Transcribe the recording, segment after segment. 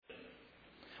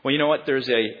Well, you know what? There's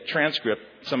a transcript.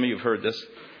 Some of you have heard this.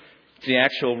 It's the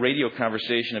actual radio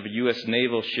conversation of a U.S.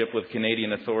 naval ship with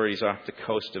Canadian authorities off the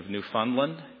coast of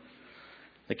Newfoundland.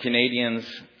 The Canadians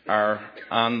are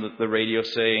on the radio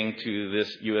saying to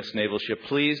this U.S. naval ship,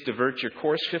 please divert your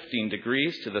course 15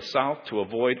 degrees to the south to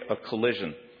avoid a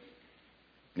collision.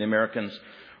 The Americans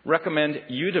recommend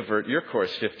you divert your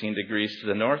course 15 degrees to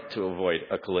the north to avoid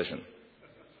a collision.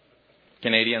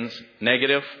 Canadians,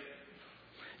 negative.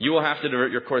 You will have to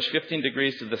divert your course 15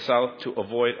 degrees to the south to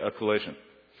avoid a collision.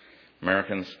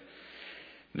 Americans,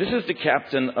 this is the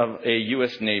captain of a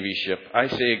U.S. Navy ship. I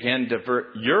say again,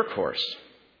 divert your course.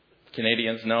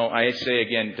 Canadians, no, I say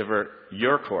again, divert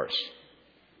your course.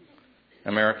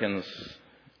 Americans,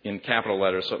 in capital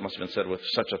letters, so it must have been said with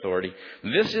such authority.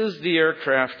 This is the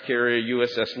aircraft carrier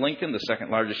USS Lincoln, the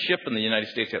second largest ship in the United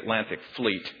States Atlantic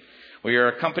Fleet. We are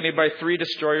accompanied by 3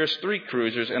 destroyers, 3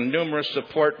 cruisers, and numerous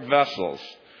support vessels.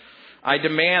 I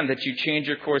demand that you change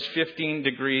your course 15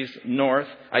 degrees north.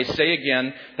 I say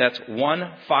again, that's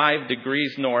 15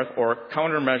 degrees north, or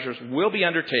countermeasures will be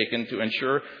undertaken to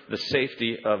ensure the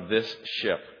safety of this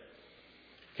ship.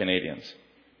 Canadians,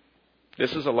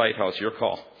 this is a lighthouse. Your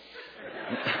call.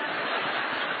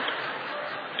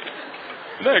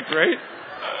 Isn't that great?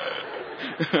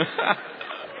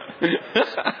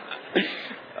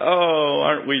 Oh,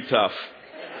 aren't we tough?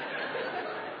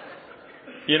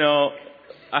 You know,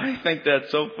 I think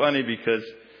that's so funny because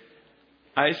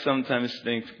I sometimes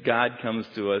think God comes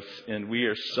to us and we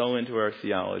are so into our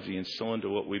theology and so into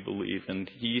what we believe. And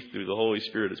He, through the Holy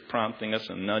Spirit, is prompting us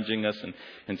and nudging us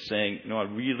and saying, you know, I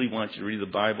really want you to read the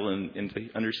Bible and to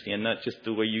understand not just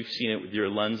the way you've seen it with your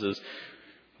lenses,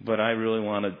 but I really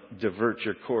want to divert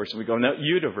your course. And we go, no,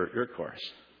 you divert your course.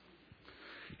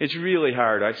 It's really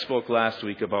hard. I spoke last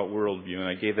week about worldview, and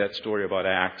I gave that story about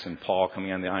Acts and Paul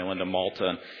coming on the island of Malta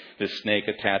and this snake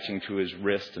attaching to his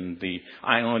wrist, and the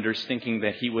islanders thinking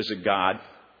that he was a god.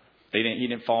 He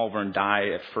didn't fall over and die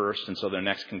at first, and so their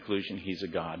next conclusion, he's a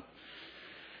god.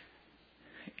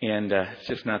 And it's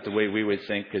just not the way we would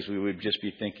think, because we would just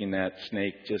be thinking that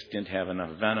snake just didn't have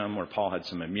enough venom, or Paul had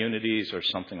some immunities or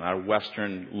something. Our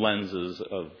Western lenses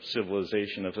of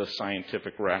civilization, of a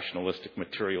scientific, rationalistic,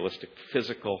 materialistic,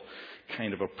 physical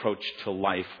kind of approach to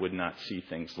life would not see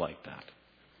things like that.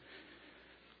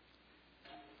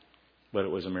 But it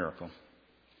was a miracle.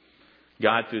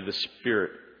 God, through the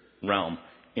spirit realm,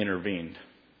 intervened.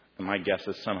 And my guess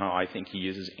is somehow I think He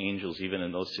uses angels even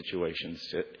in those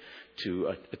situations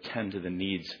to attend to the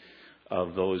needs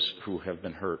of those who have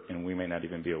been hurt, and we may not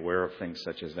even be aware of things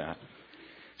such as that.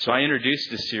 So I introduced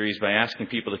this series by asking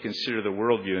people to consider the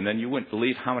worldview, and then you wouldn't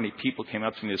believe how many people came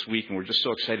up to me this week and were just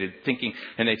so excited thinking,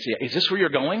 and they'd say, is this where you're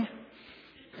going?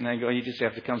 And I go, you just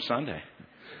have to come Sunday.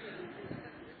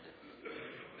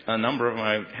 A number of them,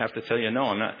 I have to tell you, no,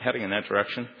 I'm not heading in that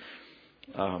direction.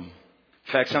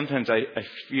 In fact, sometimes I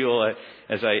feel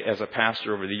as a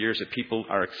pastor over the years that people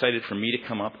are excited for me to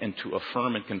come up and to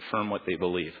affirm and confirm what they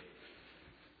believe.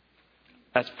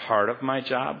 That's part of my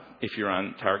job, if you're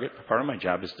on target. Part of my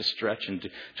job is to stretch and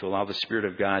to allow the Spirit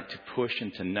of God to push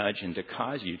and to nudge and to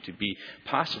cause you to be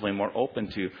possibly more open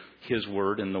to His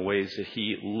Word and the ways that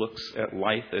He looks at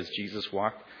life as Jesus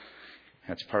walked.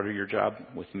 That's part of your job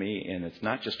with me, and it's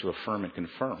not just to affirm and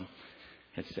confirm.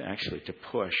 It's actually to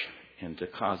push and to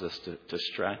cause us to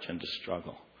stretch and to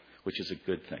struggle, which is a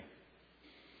good thing.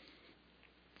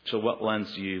 So what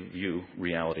lens do you view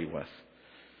reality with?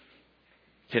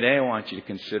 Today I want you to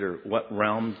consider, what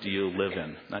realm do you live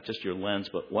in? Not just your lens,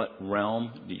 but what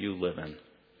realm do you live in?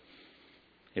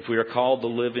 If we are called to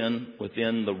live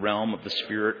within the realm of the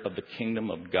Spirit of the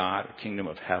kingdom of God, or kingdom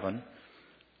of heaven,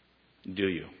 do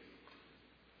you?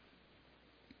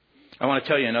 I want to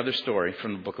tell you another story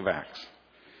from the book of Acts.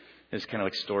 It's kind of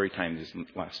like story time these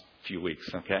last few weeks,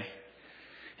 okay?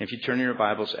 If you turn in your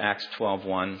Bibles, Acts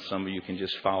 12:1, some of you can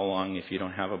just follow along. If you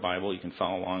don't have a Bible, you can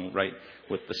follow along right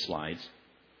with the slides.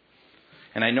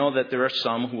 And I know that there are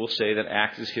some who will say that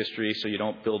Acts is history, so you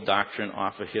don't build doctrine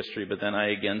off of history. But then I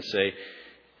again say,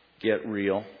 get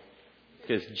real.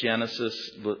 Because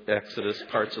Genesis, Exodus,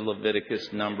 parts of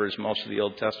Leviticus, Numbers, most of the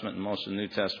Old Testament and most of the New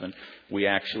Testament, we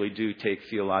actually do take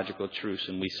theological truths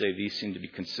and we say these seem to be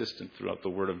consistent throughout the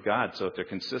Word of God. So if they're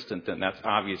consistent, then that's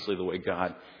obviously the way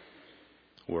God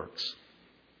works.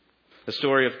 The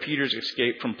story of Peter's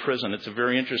escape from prison. It's a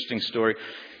very interesting story.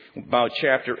 About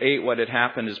chapter 8, what had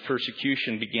happened is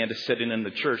persecution began to set in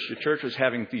the church. The church was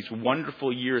having these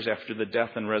wonderful years after the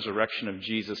death and resurrection of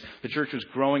Jesus. The church was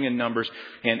growing in numbers,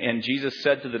 and Jesus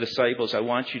said to the disciples, I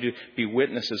want you to be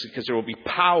witnesses because there will be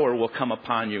power will come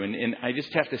upon you. And I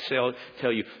just have to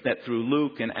tell you that through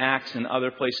Luke and Acts and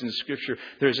other places in Scripture,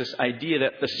 there's this idea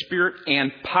that the Spirit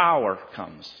and power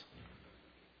comes.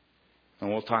 And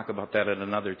we'll talk about that at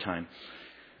another time.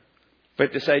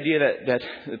 But this idea that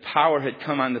the power had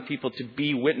come on the people to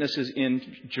be witnesses in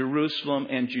Jerusalem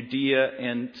and Judea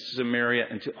and Samaria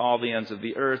and to all the ends of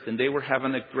the earth. And they were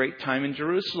having a great time in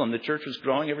Jerusalem. The church was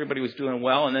growing. Everybody was doing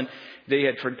well. And then they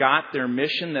had forgot their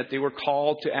mission, that they were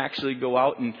called to actually go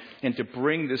out and to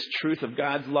bring this truth of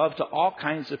God's love to all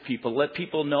kinds of people. Let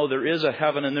people know there is a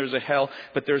heaven and there's a hell,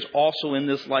 but there's also in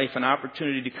this life an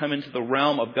opportunity to come into the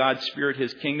realm of God's Spirit,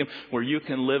 His kingdom, where you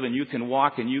can live and you can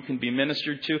walk and you can be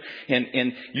ministered to.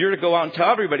 And you're to go out and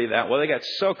tell everybody that. Well, they got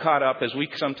so caught up, as we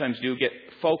sometimes do, get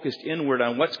focused inward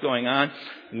on what's going on,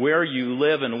 where you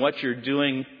live and what you're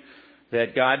doing,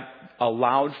 that God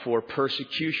allowed for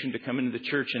persecution to come into the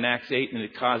church in Acts 8 and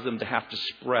it caused them to have to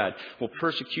spread. Well,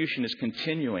 persecution is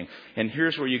continuing. And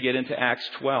here's where you get into Acts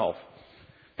 12.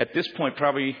 At this point,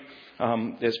 probably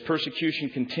as persecution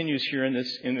continues here in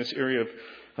this area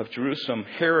of Jerusalem,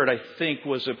 Herod, I think,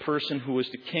 was a person who was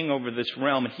the king over this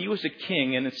realm. He was a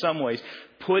king, and in some ways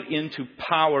put into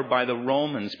power by the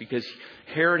Romans, because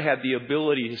Herod had the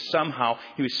ability to somehow,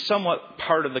 he was somewhat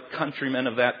part of the countrymen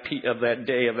of that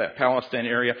day, of that Palestine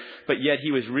area, but yet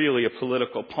he was really a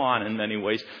political pawn in many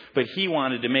ways. But he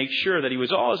wanted to make sure that he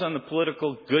was always on the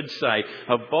political good side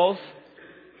of both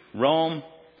Rome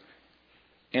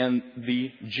and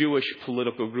the Jewish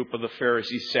political group of the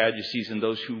Pharisees, Sadducees, and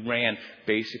those who ran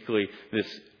basically this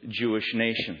Jewish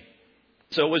nation.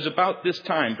 So it was about this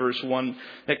time, verse 1,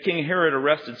 that King Herod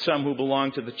arrested some who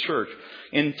belonged to the church,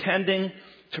 intending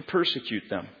to persecute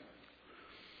them.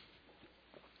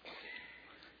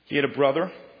 He had a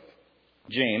brother,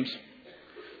 James.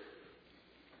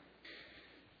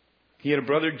 He had a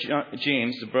brother,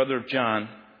 James, the brother of John,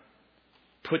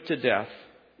 put to death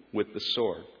with the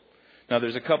sword. Now,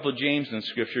 there's a couple of James in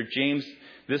Scripture. James,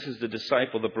 this is the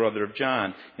disciple, the brother of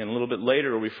John. And a little bit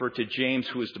later, we'll refer to James,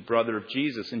 who is the brother of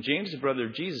Jesus. And James, the brother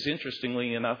of Jesus,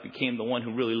 interestingly enough, became the one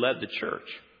who really led the church.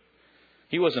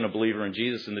 He wasn't a believer in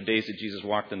Jesus in the days that Jesus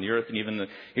walked on the earth. And even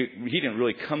he didn't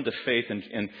really come to faith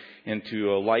and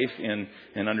to a life in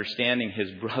understanding his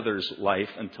brother's life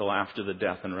until after the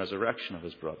death and resurrection of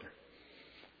his brother.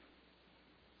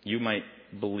 You might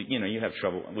believe, you have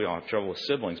trouble. We all have trouble with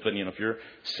siblings, but if your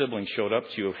sibling showed up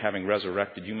to you having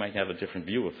resurrected, you might have a different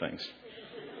view of things.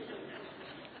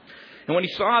 And when he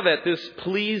saw that this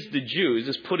pleased the Jews,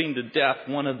 this putting to death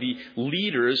one of the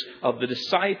leaders of the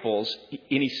disciples,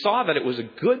 and he saw that it was a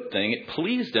good thing, it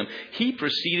pleased him, he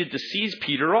proceeded to seize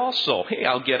Peter also. Hey,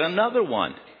 I'll get another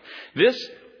one. This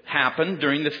happened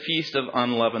during the Feast of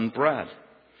Unleavened Bread.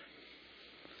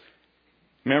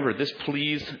 Remember, this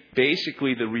pleased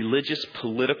basically the religious,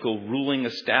 political, ruling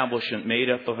establishment made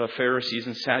up of the Pharisees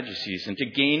and Sadducees. And to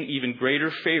gain even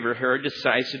greater favor, Herod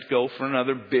decides to go for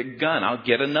another big gun. I'll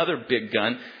get another big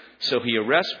gun. So he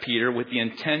arrests Peter with the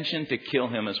intention to kill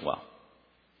him as well.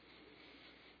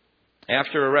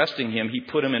 After arresting him, he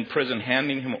put him in prison,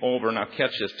 handing him over, now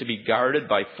catch this, to be guarded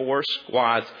by 4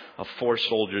 squads of 4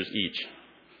 soldiers each.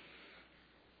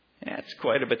 That's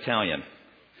quite a battalion.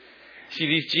 See,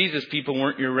 these Jesus people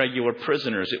weren't your regular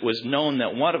prisoners. It was known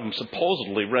that one of them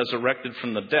supposedly resurrected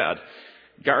from the dead.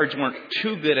 Guards weren't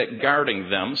too good at guarding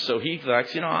them, so he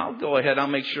thought, I'll go ahead. I'll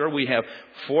make sure we have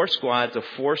 4 squads of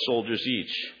 4 soldiers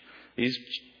each.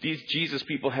 These Jesus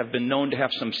people have been known to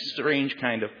have some strange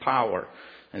kind of power.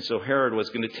 And so Herod was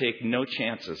going to take no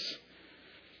chances.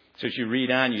 So as you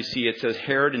read on, you see it says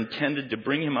Herod intended to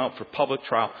bring him out for public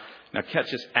trial. Now catch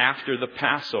this, after the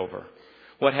Passover.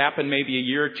 What happened maybe a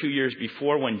year or 2 years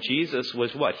before when Jesus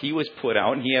was what? He was put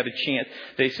out and he had a chance.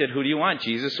 They said, who do you want,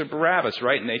 Jesus or Barabbas,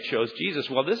 right? And they chose Jesus.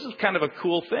 Well, this is kind of a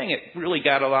cool thing. It really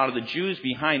got a lot of the Jews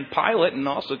behind Pilate and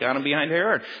also got them behind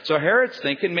Herod. So Herod's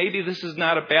thinking, maybe this is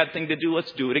not a bad thing to do.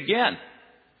 Let's do it again.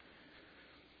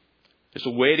 There's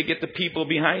a way to get the people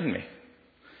behind me.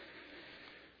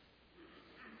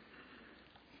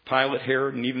 Pilate,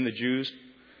 Herod, and even the Jews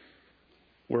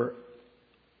were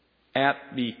at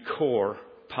the core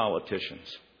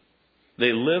politicians.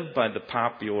 They live by the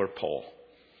popular poll.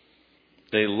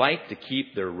 They like to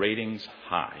keep their ratings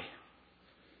high.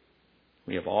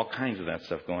 We have all kinds of that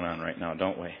stuff going on right now,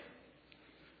 don't we?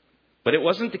 But it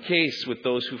wasn't the case with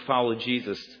those who followed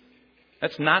Jesus.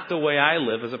 That's not the way I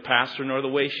live as a pastor, nor the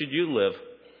way should you live.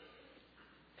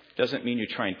 Doesn't mean you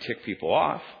try and tick people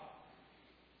off.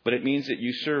 But it means that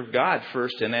you serve God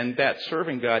first, and then that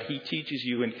serving God, He teaches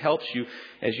you and helps you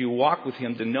as you walk with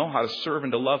Him to know how to serve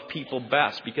and to love people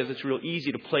best, because it's real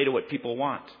easy to play to what people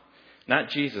want, not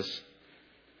Jesus.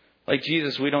 Like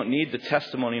Jesus, we don't need the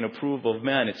testimony and approval of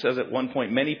men. It says at one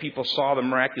point, many people saw the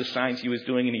miraculous signs He was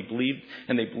doing,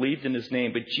 and they believed in His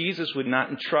name. But Jesus would not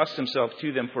entrust Himself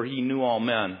to them, for He knew all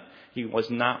men. He was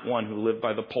not one who lived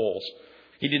by the polls.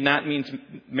 He did not mean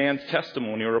man's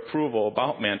testimony or approval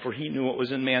about man, for He knew what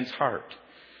was in man's heart.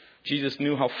 Jesus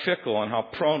knew how fickle and how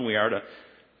prone we are to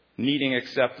needing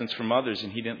acceptance from others,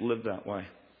 and He didn't live that way.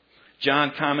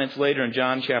 John comments later in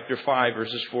John chapter 5,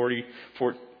 verses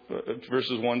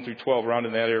 1 through 12, around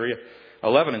in that area,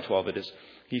 11 and 12 it is.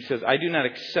 He says, I do not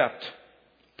accept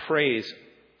praise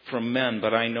from men,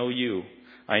 but I know you.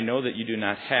 I know that you do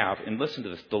not have, and listen to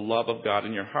this, the love of God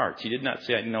in your hearts. He did not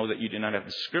say, I know that you do not have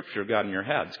the Scripture of God in your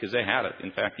heads, because they had it.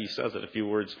 In fact, He says it a few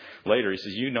words later. He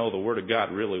says, you know the Word of God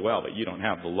really well, but you don't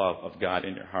have the love of God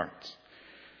in your hearts.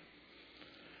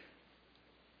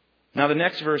 Now, the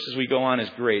next verse as we go on is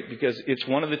great, because it's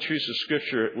one of the truths of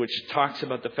Scripture which talks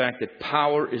about the fact that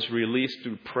power is released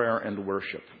through prayer and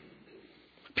worship.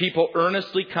 People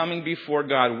earnestly coming before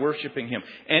God, worshiping Him.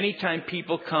 Anytime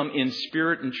people come in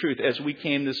spirit and truth, as we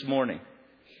came this morning.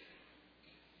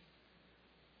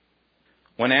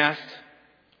 When asked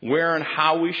where and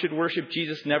how we should worship,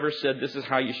 Jesus never said this is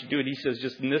how you should do it. He says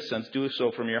just in this sense, do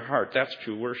so from your heart. That's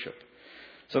true worship.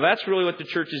 So that's really what the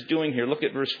church is doing here. Look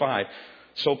at verse 5.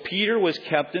 So Peter was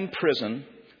kept in prison,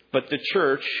 but the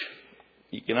church,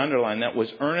 you can underline that, was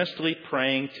earnestly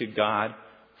praying to God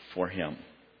for him.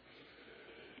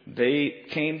 They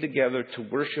came together to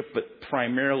worship, but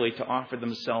primarily to offer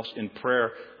themselves in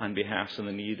prayer on behalf of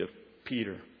the need of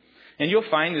Peter. And you'll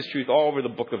find this truth all over the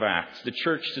book of Acts. The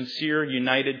church, sincere,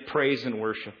 united, praise and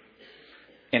worship.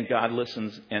 And God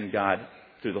listens, and God,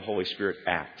 through the Holy Spirit,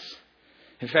 acts.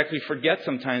 In fact, we forget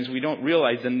sometimes, we don't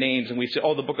realize the names, and we say,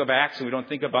 the book of Acts, and we don't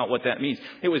think about what that means.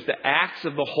 It was the acts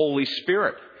of the Holy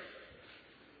Spirit.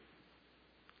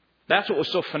 That's what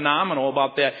was so phenomenal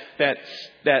about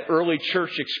that early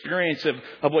church experience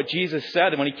of what Jesus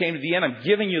said. And when He came to the end, I'm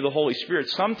giving you the Holy Spirit.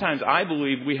 Sometimes I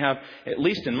believe we have, at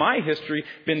least in my history,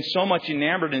 been so much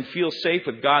enamored and feel safe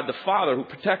with God the Father, who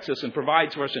protects us and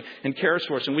provides for us and cares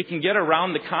for us. And we can get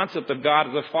around the concept of God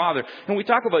as a Father. And we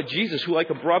talk about Jesus, who like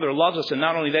a brother loves us, and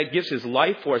not only that, gives His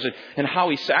life for us and how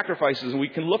He sacrifices. And we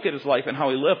can look at His life and how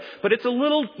He lived. But it's a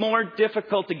little more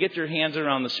difficult to get your hands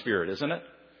around the Spirit, isn't it?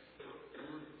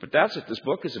 But that's what this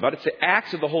book is about. It's the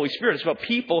acts of the Holy Spirit. It's about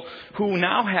people who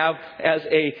now have, as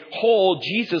a whole,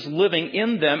 Jesus living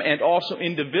in them and also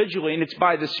individually. And it's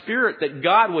by the Spirit that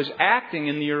God was acting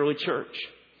in the early church.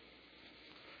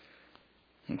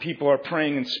 And people are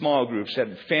praying in small groups, at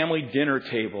family dinner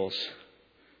tables.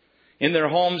 In their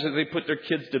homes as they put their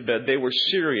kids to bed, they were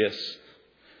serious.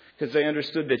 Because they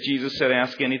understood that Jesus said,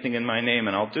 ask anything in my name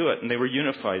and I'll do it. And they were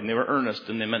unified and they were earnest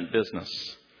and they meant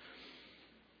business.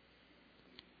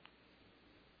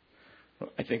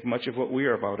 I think much of what we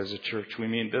are about as a church, we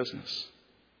mean business.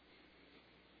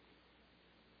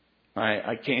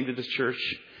 I came to this church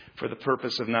for the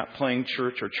purpose of not playing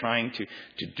church or trying to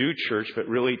do church, but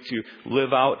really to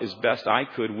live out as best I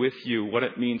could with you what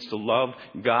it means to love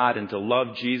God and to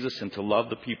love Jesus and to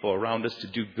love the people around us, to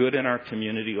do good in our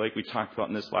community like we talked about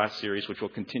in this last series, which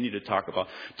we'll continue to talk about,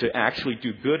 to actually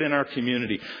do good in our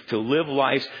community, to live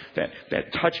lives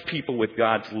that touch people with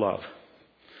God's love.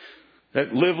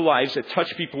 That live lives that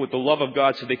touch people with the love of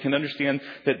God so they can understand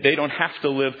that they don't have to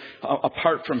live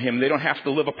apart from Him. They don't have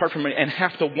to live apart from Him and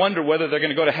have to wonder whether they're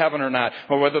going to go to heaven or not,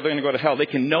 or whether they're going to go to hell. They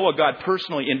can know a God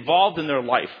personally involved in their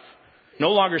life,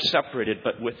 no longer separated,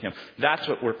 but with Him. That's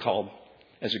what we're called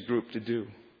as a group to do.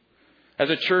 As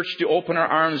a church, to open our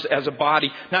arms as a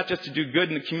body, not just to do good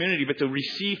in the community, but to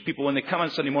receive people when they come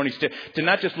on Sunday mornings, to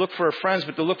not just look for our friends,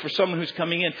 but to look for someone who's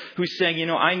coming in, who's saying,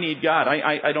 I need God.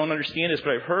 I don't understand this,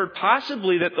 but I've heard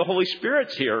possibly that the Holy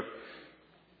Spirit's here.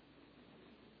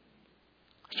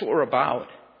 That's what we're about.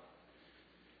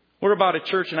 We're about a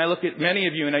church, and I look at many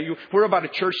of you, and we're about a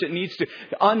church that needs to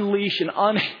unleash and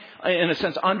in a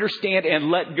sense, understand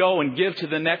and let go and give to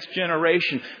the next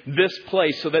generation this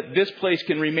place so that this place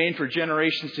can remain for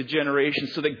generations to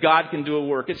generations so that God can do a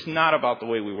work. It's not about the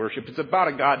way we worship. It's about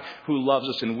a God who loves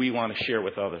us and we want to share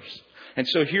with others. And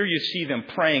so here you see them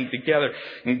praying together,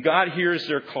 and God hears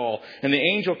their call, and the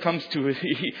angel comes to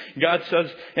it. God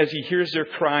says, as He hears their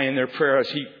cry and their prayers,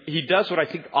 He does what I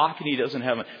think often He does in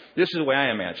heaven. This is the way I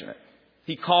imagine it.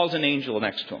 He calls an angel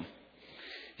next to Him.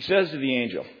 He says to the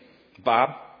angel,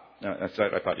 Bob. No,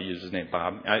 I thought he used his name,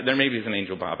 Bob. There maybe is an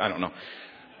angel Bob. I don't know.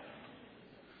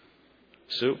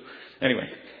 Sue? Anyway.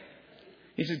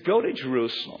 He says, go to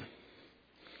Jerusalem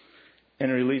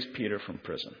and release Peter from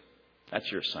prison. That's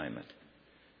your assignment.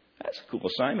 That's a cool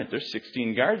assignment. There's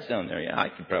 16 guards down there. Yeah, I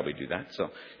could probably do that.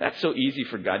 So that's so easy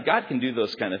for God. God can do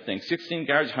those kind of things. 16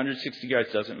 guards, 160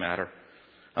 guards, doesn't matter.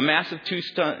 A massive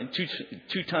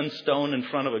 2-ton stone in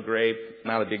front of a grave,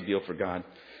 not a big deal for God.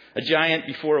 A giant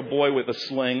before a boy with a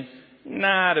sling,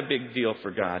 not a big deal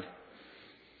for God.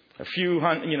 A few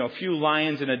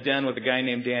lions in a den with a guy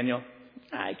named Daniel,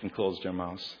 I can close their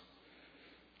mouths.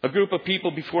 A group of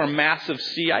people before a massive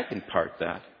sea, I can part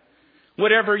that.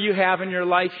 Whatever you have in your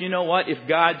life, you know what? If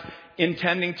God's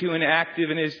intending to and active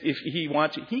and if He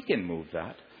wants to, He can move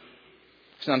that.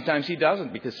 Sometimes He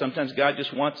doesn't, because sometimes God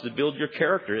just wants to build your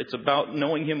character. It's about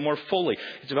knowing Him more fully.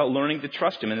 It's about learning to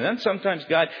trust Him. And then sometimes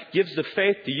God gives the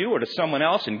faith to you or to someone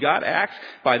else, and God acts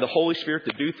by the Holy Spirit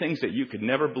to do things that you could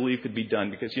never believe could be done.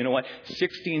 Because you know what?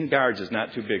 16 guards is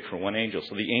not too big for one angel.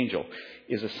 So the angel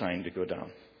is assigned to go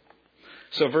down.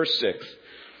 So verse 6.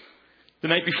 The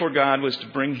night before Herod was to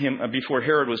bring him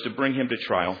to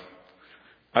trial.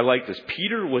 I like this.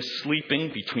 Peter was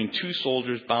sleeping between two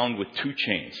soldiers bound with 2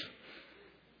 chains.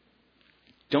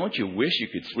 Don't you wish you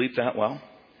could sleep that well?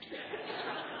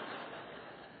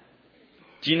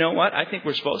 Do you know what? I think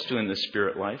we're supposed to in this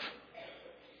spirit life.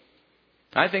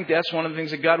 I think that's one of the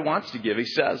things that God wants to give. He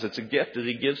says it's a gift that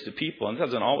He gives to people. And it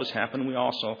doesn't always happen. We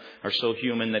also are so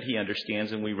human that He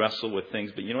understands and we wrestle with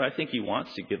things. But you know what? I think He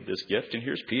wants to give this gift. And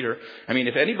here's Peter. I mean,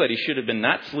 if anybody should have been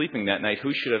not sleeping that night,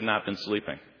 who should have not been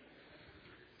sleeping?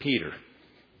 Peter.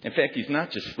 In fact, he's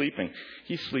not just sleeping.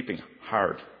 He's sleeping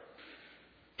hard.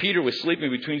 Peter was sleeping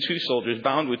between 2 soldiers,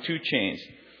 bound with 2 chains.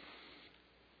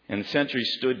 And the sentries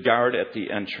stood guard at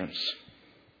the entrance.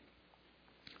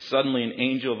 Suddenly an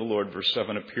angel of the Lord, verse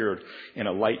 7, appeared, and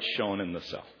a light shone in the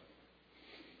cell.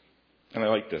 And I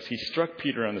like this. He struck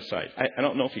Peter on the side. I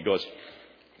don't know if he goes,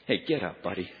 hey, get up,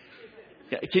 buddy.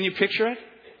 Can you picture it?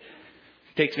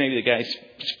 Takes maybe the guy's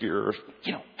spear, or,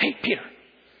 hey, Peter.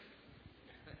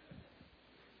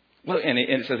 Well, and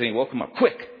it says, and he woke him up.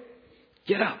 Quick,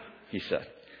 get up, he said.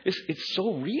 It's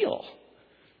so real.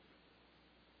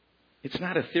 It's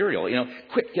not ethereal.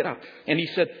 Quick, get up. And he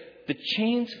said, the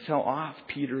chains fell off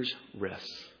Peter's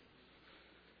wrists.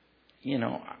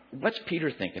 What's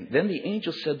Peter thinking? Then the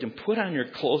angel said to him, put on your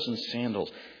clothes and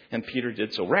sandals. And Peter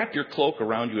did so. Wrap your cloak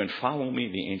around you and follow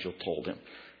me, the angel told him.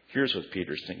 Here's what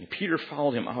Peter's thinking. Peter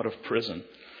followed him out of prison,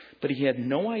 but he had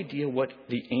no idea what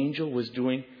the angel was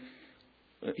doing.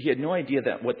 He had no idea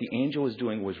that what the angel was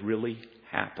doing was really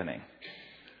happening.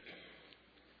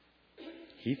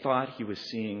 He thought he was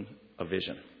seeing a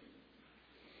vision.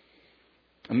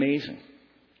 Amazing.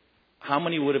 How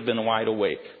many would have been wide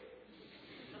awake?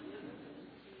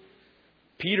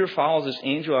 Peter follows this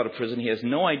angel out of prison. He has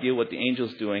no idea what the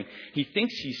angel's doing. He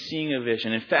thinks he's seeing a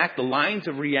vision. In fact, the lines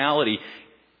of reality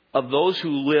of those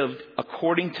who lived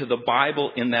according to the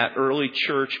Bible in that early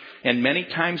church and many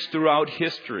times throughout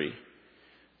history,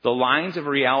 the lines of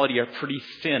reality are pretty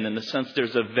thin in the sense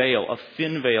there's a veil, a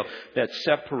thin veil that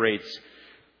separates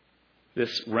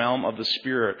this realm of the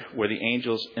spirit where the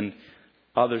angels and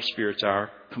other spirits are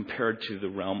compared to the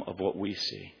realm of what we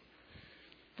see.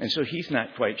 And so he's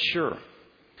not quite sure.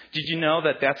 Did you know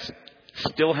that that's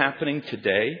still happening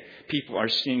today? People are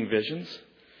seeing visions.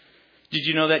 Did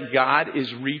you know that God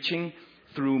is reaching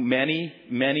through many,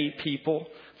 many people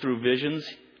through visions,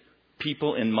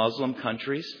 people in Muslim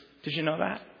countries? Did you know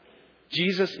that?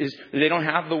 They don't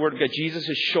have the word of God. Jesus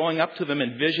is showing up to them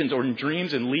in visions or in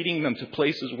dreams and leading them to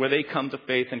places where they come to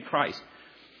faith in Christ.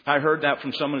 I heard that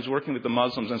from someone who's working with the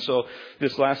Muslims. And so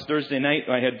this last Thursday night,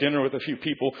 I had dinner with a few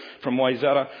people from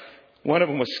Wayzata. One of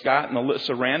them was Scott and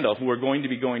Alyssa Randall, who are going to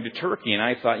be going to Turkey. And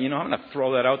I thought, I'm going to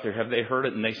throw that out there. Have they heard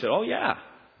it? And they said, oh, yeah,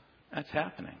 that's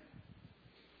happening.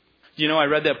 Do you know I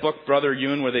read that book, Brother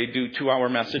Yun, where they do 2-hour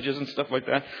messages and stuff like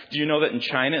that? Do you know that in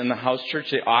China, in the house church,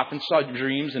 they often saw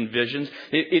dreams and visions?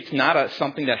 It's not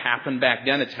something that happened back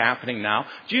then. It's happening now.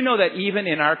 Do you know that even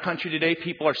in our country today,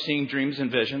 people are seeing dreams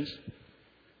and visions?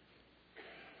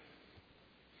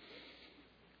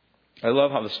 I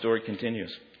love how the story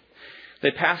continues.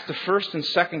 They passed the first and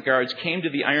second guards, came to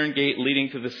the iron gate leading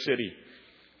to the city.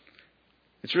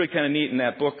 It's really kind of neat in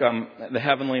that book, The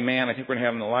Heavenly Man, I think we're going to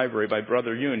have in the library, by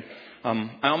Brother Yun.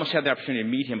 I almost had the opportunity to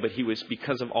meet him, but he was,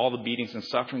 because of all the beatings and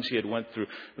sufferings he had went through,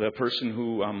 the person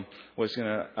who was going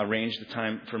to arrange the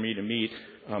time for me to meet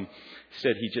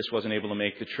said he just wasn't able to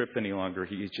make the trip any longer.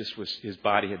 His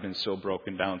body had been so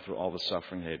broken down through all the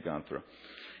suffering they had gone through.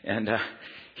 And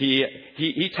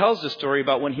he tells the story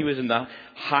about when he was in the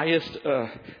highest,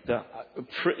 what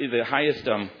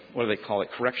do they call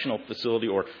it, correctional facility,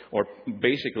 or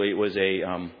basically it was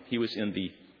he was in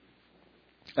the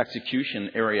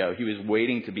execution area. He was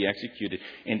waiting to be executed.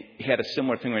 And he had a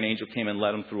similar thing where an angel came and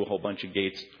led him through a whole bunch of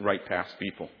gates right past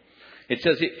people. It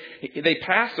says they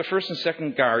passed the first and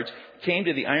second guards, came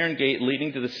to the iron gate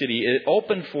leading to the city. It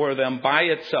opened for them by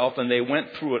itself, and they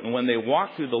went through it. And when they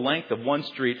walked through the length of one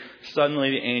street,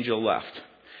 suddenly the angel left.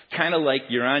 Kind of like,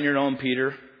 you're on your own,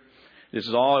 Peter. This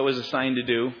is all I was assigned to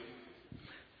do.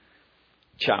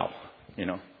 Ciao.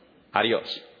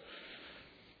 Adios.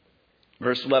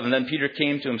 Verse 11, then Peter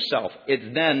came to himself. It's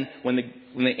then, when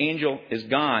the angel is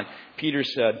gone, Peter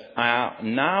said,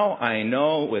 now I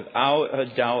know without a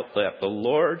doubt that the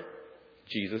Lord,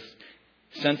 Jesus,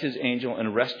 sent his angel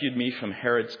and rescued me from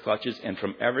Herod's clutches and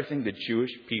from everything the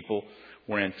Jewish people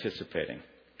were anticipating.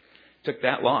 It took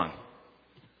that long.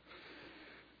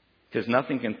 Because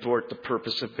nothing can thwart the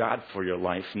purpose of God for your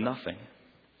life. Nothing.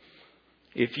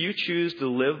 If you choose to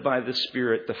live by the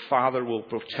Spirit, the Father will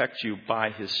protect you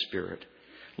by his Spirit.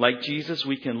 Like Jesus,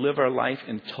 we can live our life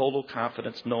in total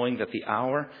confidence, knowing that the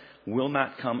hour will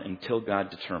not come until God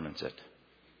determines it.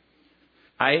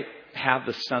 I have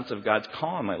the sense of God's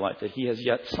call in my life, that he has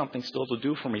yet something still to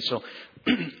do for me. So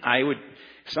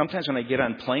sometimes when I get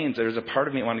on planes, there's a part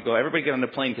of me that want to go, everybody get on the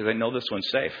plane because I know this one's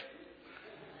safe.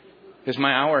 Because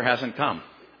my hour hasn't come.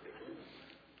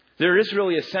 There is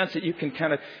really a sense that you can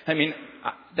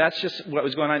that's just what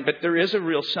was going on. But there is a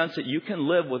real sense that you can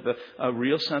live with a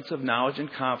real sense of knowledge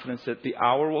and confidence that the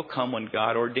hour will come when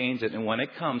God ordains it. And when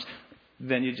it comes,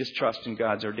 then you just trust in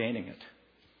God's ordaining it.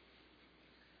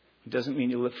 It doesn't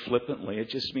mean you live flippantly. It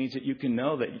just means that you can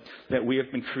know that we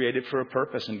have been created for a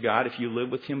purpose. And God, if you live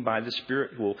with him by the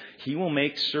Spirit, he will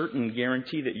make certain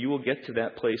guarantee that you will get to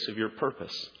that place of your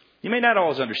purpose. You may not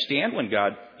always understand when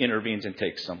God intervenes and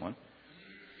takes someone.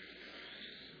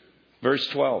 Verse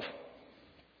 12.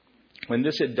 When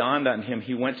this had dawned on him,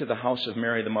 he went to the house of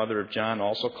Mary, the mother of John,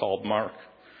 also called Mark,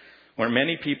 where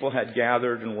many people had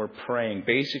gathered and were praying.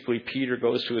 Basically, Peter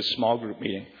goes to his small group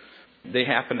meeting. They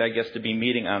happened, I guess, to be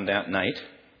meeting on that night.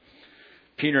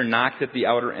 Peter knocked at the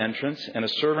outer entrance, and a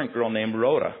servant girl named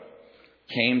Rhoda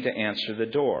came to answer the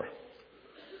door.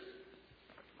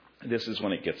 This is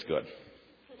when it gets good.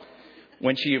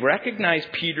 When she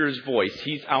recognized Peter's voice,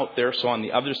 he's out there, so on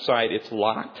the other side it's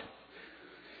locked.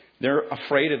 They're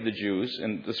afraid of the Jews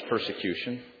and this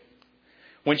persecution.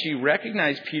 When she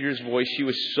recognized Peter's voice, she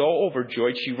was so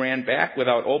overjoyed, she ran back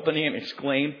without opening and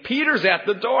exclaimed, "Peter's at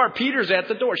the door! Peter's at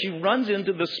the door!" She runs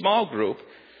into the small group.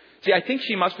 See, I think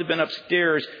she must have been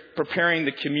upstairs preparing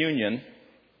the communion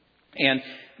and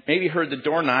maybe heard the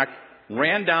door knock,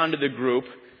 ran down to the group.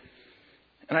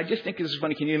 And I just think this is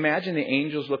funny. Can you imagine the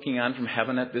angels looking on from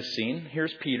heaven at this scene?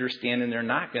 Here's Peter standing there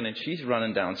knocking, and she's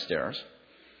running downstairs.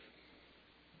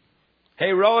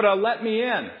 "Hey, Rhoda, let me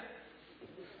in."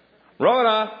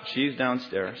 Rhoda, she's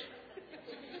downstairs.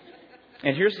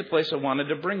 And here's the place I wanted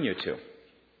to bring you to.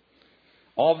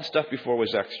 All the stuff before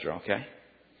was extra, okay?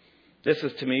 This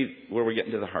is, to me, where we're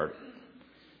getting to the heart.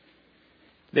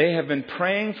 They have been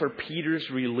praying for Peter's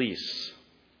release.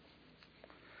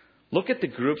 Look at the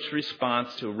group's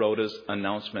response to Rhoda's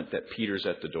announcement that Peter's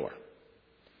at the door.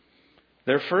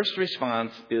 Their first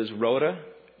response is, "Rhoda,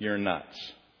 you're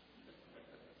nuts.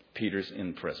 Peter's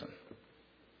in prison."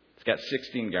 He's got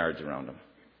 16 guards around him.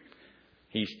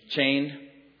 He's chained.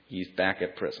 He's back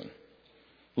at prison.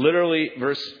 Literally,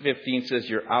 verse 15 says,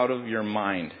 "You're out of your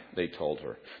mind," they told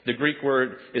her. The Greek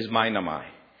word is mainamai.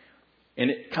 And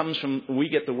it comes from, we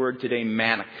get the word today,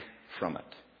 manic from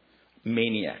it.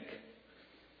 Maniac.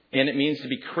 And it means to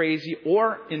be crazy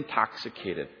or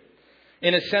intoxicated.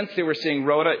 In a sense, they were saying,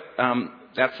 "Rhoda,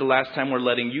 that's the last time we're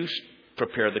letting you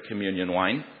prepare the communion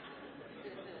wine."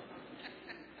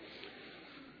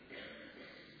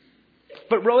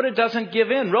 But Rhoda doesn't give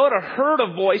in. Rhoda heard a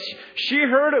voice. She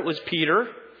heard it was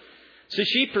Peter. So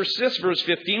she persists, verse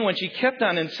 15, when she kept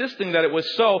on insisting that it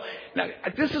was so. Now,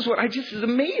 this is what it just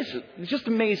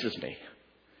amazes me.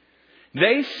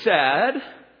 They said,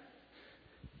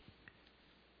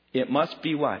 it must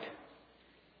be what?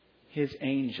 His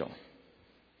angel.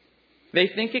 They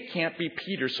think it can't be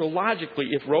Peter. So logically,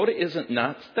 if Rhoda isn't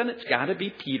nuts, then it's got to be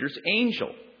Peter's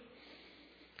angel.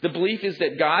 The belief is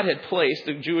that God had placed,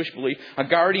 the Jewish belief, a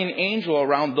guardian angel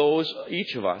around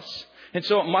each of us. And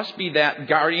so it must be that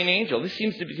guardian angel. This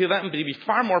seems to be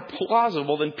far more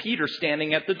plausible than Peter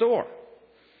standing at the door.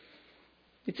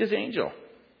 It's his angel.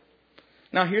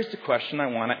 Now here's the question I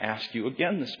want to ask you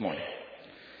again this morning.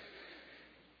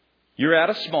 You're at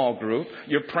a small group.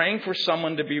 You're praying for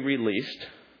someone to be released.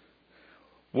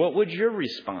 What would your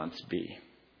response be?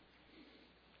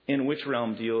 In which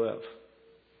realm do you live?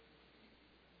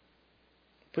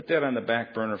 Put that on the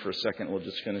back burner for a second. We'll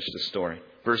just finish the story.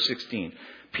 Verse 16.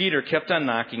 Peter kept on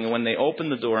knocking, and when they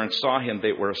opened the door and saw him,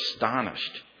 they were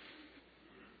astonished.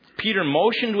 Peter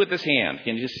motioned with his hand.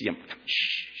 Can you just see him? Shh,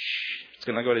 shh. It's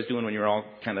like what he's doing when you're all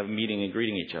kind of meeting and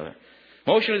greeting each other.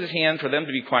 Motioned with his hand for them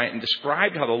to be quiet and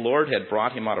described how the Lord had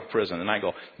brought him out of prison. And I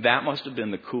go, that must have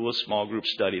been the coolest small group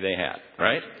study they had,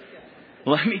 right?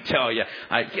 Let me tell you,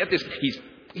 I get this.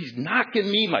 He's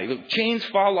knocking me. My chains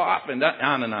fall off and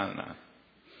on and on and on.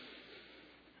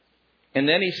 And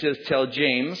then he says, tell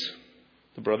James,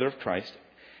 the brother of Christ,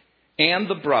 and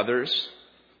the brothers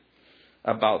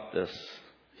about this.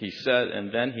 He said,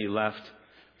 and then he left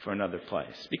for another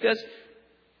place. Because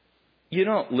you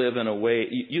don't live in a way,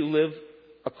 you live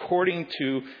according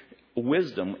to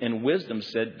wisdom. And wisdom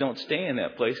said, don't stay in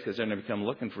that place because they're going to come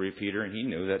looking for you, Peter. And he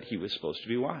knew that he was supposed to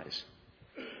be wise.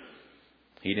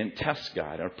 He didn't test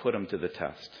God or put him to the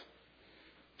test.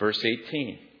 Verse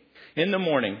 18. In the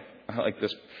morning, like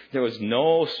this, there was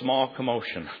no small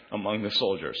commotion among the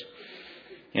soldiers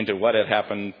into what had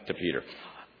happened to Peter.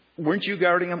 Weren't you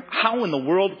guarding him? How in the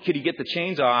world could he get the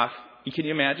chains off? Can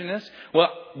you imagine this? Well,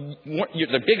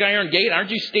 the big iron gate, aren't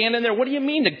you standing there? What do you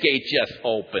mean the gate just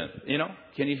opened?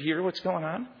 Can you hear what's going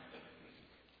on?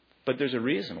 But there's a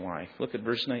reason why. Look at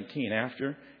verse 19.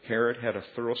 After Herod had a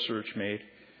thorough search made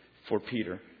for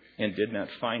Peter and did not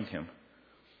find him,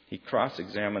 he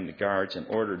cross-examined the guards and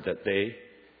ordered that they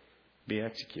be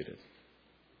executed.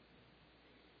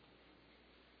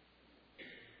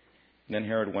 Then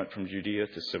Herod went from Judea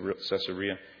to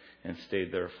Caesarea and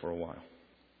stayed there for a while.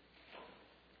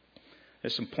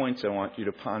 There's some points I want you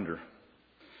to ponder.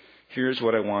 Here's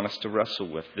what I want us to wrestle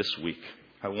with this week.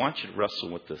 I want you to wrestle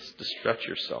with this, to stretch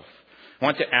yourself. I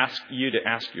want to ask you to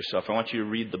ask yourself. I want you to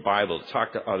read the Bible, to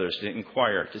talk to others, to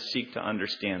inquire, to seek to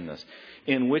understand this.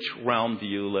 In which realm do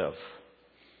you live?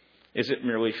 Is it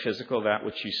merely physical, that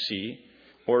which you see,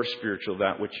 or spiritual,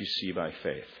 that which you see by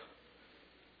faith?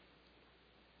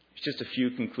 It's just a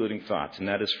few concluding thoughts, and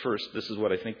that is first, this is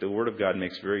what I think the Word of God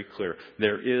makes very clear.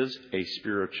 There is a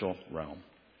spiritual realm.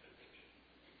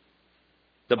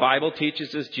 The Bible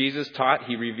teaches us, Jesus taught,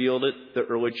 He revealed it, the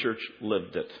early church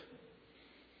lived it.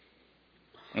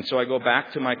 And so I go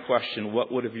back to my question, what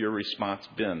would have your response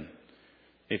been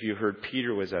if you heard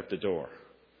Peter was at the door?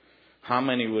 How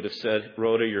many would have said,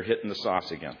 Rhoda, you're hitting the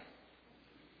sauce again?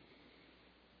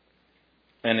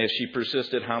 And if she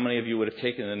persisted, how many of you would have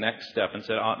taken the next step and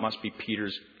said, oh, it must be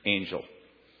Peter's angel?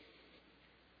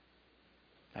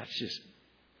 That's just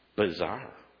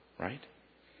bizarre, right?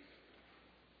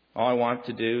 All I want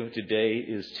to do today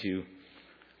is to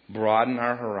broaden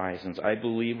our horizons. I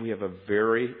believe we have a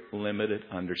very limited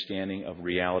understanding of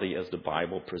reality as the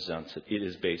Bible presents it. It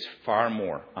is based far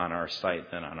more on our sight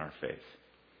than on our faith.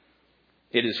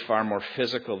 It is far more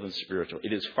physical than spiritual.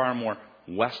 It is far more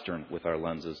Western with our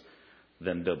lenses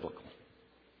than biblical.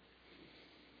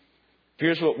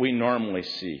 Here's what we normally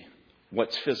see.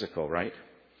 What's physical, right?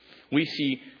 We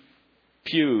see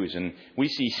pews, and we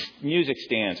see music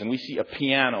stands, and we see a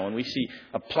piano, and we see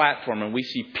a platform, and we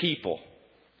see people.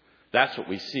 That's what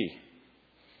we see.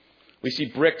 We see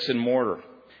bricks and mortar.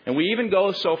 And we even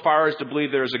go so far as to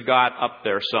believe there's a God up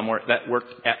there somewhere that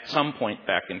worked at some point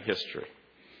back in history.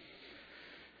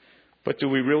 But do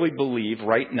we really believe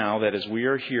right now that as we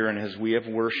are here and as we have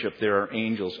worshiped, there are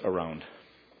angels around?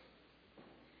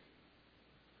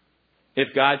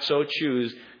 If God so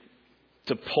choose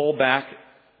to pull back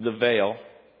the veil,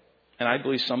 and I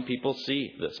believe some people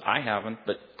see this. I haven't,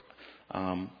 but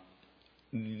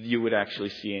you would actually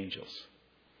see angels.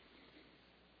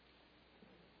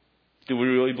 Do we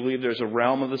really believe there's a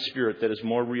realm of the Spirit that is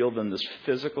more real than this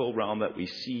physical realm that we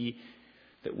see,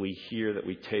 that we hear, that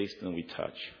we taste, and we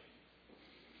touch?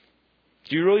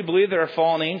 Do you really believe there are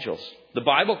fallen angels? The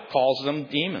Bible calls them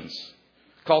demons,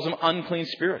 calls them unclean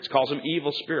spirits, calls them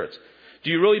evil spirits.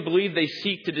 Do you really believe they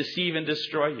seek to deceive and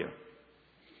destroy you?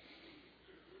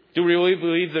 Do we really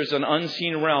believe there's an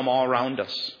unseen realm all around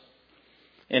us?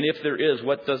 And if there is,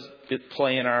 what does it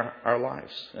play in our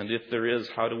lives? And if there is,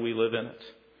 how do we live in it?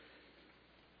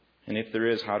 And if there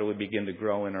is, how do we begin to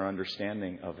grow in our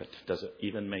understanding of it? Does it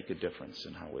even make a difference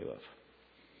in how we live?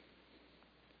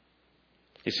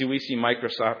 You see, we see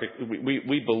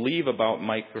we believe about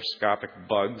microscopic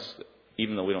bugs,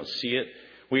 even though we don't see it.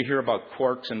 We hear about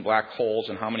quarks and black holes,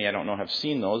 and how many, I don't know, have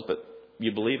seen those, but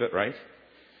you believe it, right?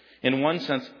 In one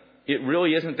sense, it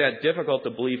really isn't that difficult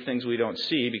to believe things we don't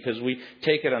see, because we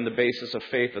take it on the basis of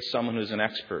faith of someone who's an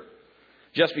expert.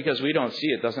 Just because we don't see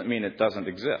it doesn't mean it doesn't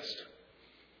exist.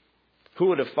 Who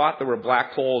would have thought there were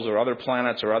black holes or other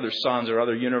planets or other suns or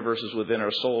other universes within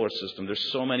our solar system?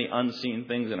 There's so many unseen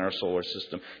things in our solar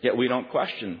system, yet we don't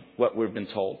question what we've been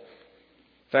told.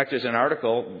 In fact, there's an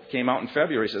article that came out in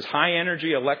February. It says,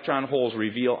 high-energy electron holes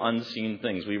reveal unseen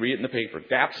things. We read it in the paper.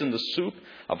 Gaps in the soup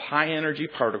of high-energy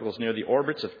particles near the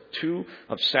orbits of two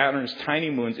of Saturn's tiny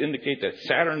moons indicate that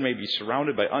Saturn may be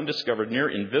surrounded by undiscovered,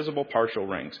 near-invisible partial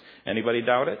rings. Anybody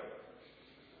doubt it?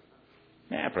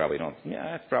 Probably don't. Yeah,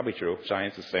 that's probably true.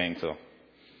 Science is saying so.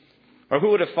 Or who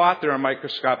would have thought there are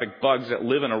microscopic bugs that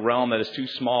live in a realm that is too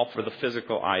small for the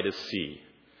physical eye to see?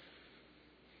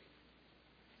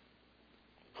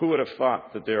 Who would have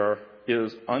thought that there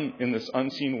is, in this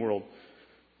unseen world,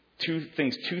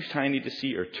 things too tiny to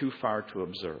see or too far to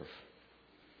observe?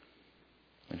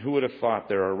 And who would have thought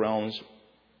there are realms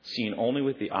seen only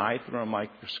with the eye through a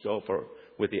microscope or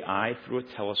with the eye through a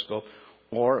telescope,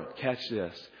 or, catch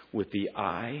this, with the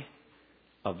eye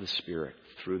of the Spirit,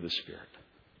 through the Spirit?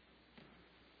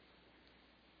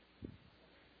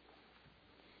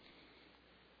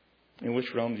 In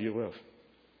which realm do you live?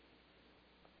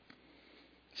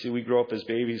 See, we grow up as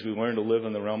babies. We learn to live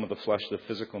in the realm of the flesh, the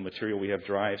physical, material. We have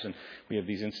drives and we have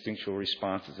these instinctual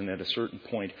responses. And at a certain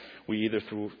point, we either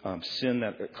through sin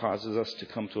that causes us to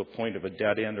come to a point of a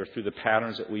dead end, or through the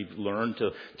patterns that we've learned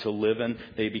to live in,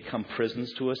 they become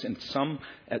prisons to us. And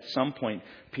at some point,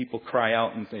 people cry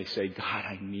out and they say, God,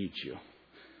 I need you.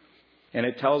 And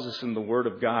it tells us in the Word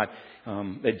of God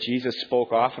that Jesus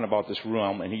spoke often about this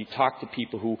realm, and he talked to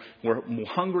people who were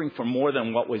hungering for more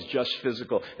than what was just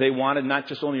physical. They wanted not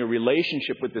just only a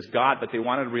relationship with this God, but they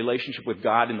wanted a relationship with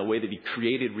God in the way that he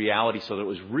created reality so that it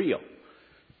was real.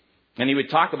 And he would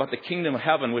talk about the kingdom of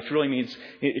heaven, which really means,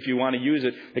 if you want to use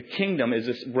it, the kingdom is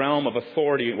this realm of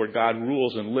authority where God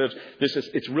rules and lives.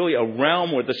 It's really a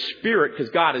realm where the Spirit, because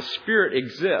God is Spirit,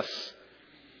 exists.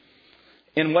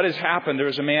 And what has happened, there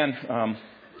was a man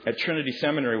at Trinity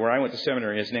Seminary, where I went to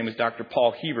seminary. His name is Dr.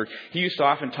 Paul Hebert. He used to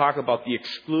often talk about the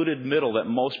excluded middle that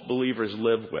most believers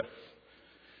live with.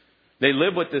 They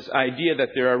live with this idea that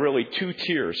there are really two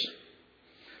tiers.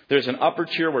 There's an upper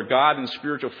tier where God and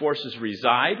spiritual forces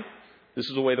reside. This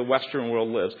is the way the Western world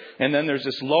lives. And then there's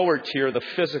this lower tier, the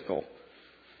physical.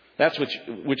 That's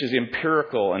which is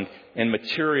empirical and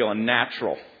material and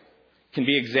natural. Can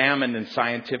be examined and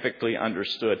scientifically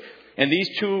understood. And these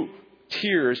two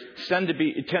tiers tend to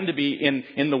be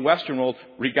in the Western world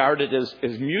regarded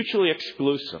as mutually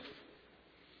exclusive.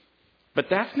 But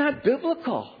that's not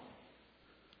biblical.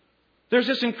 There's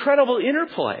this incredible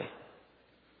interplay.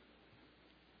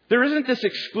 There isn't this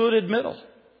excluded middle.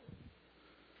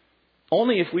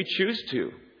 Only if we choose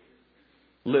to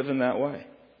live in that way.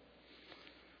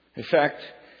 In fact,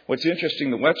 what's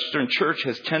interesting, the Western church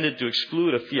has tended to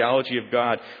exclude a theology of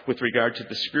God with regard to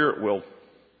the spirit world.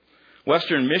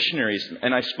 Western missionaries,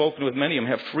 and I've spoken with many of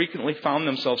them, have frequently found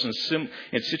themselves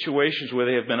in situations where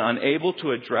they have been unable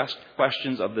to address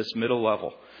questions of this middle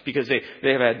level because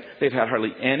they've had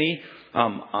hardly any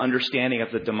understanding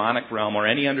of the demonic realm or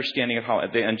any understanding of how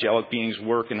the angelic beings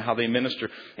work and how they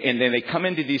minister. And then they come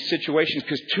into these situations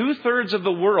because 2/3 of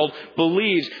the world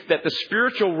believes that the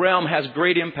spiritual realm has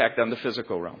great impact on the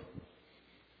physical realm.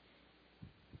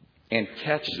 And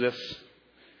catch this.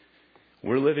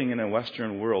 We're living in a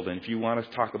Western world, and if you want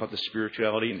to talk about the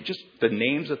spirituality and just the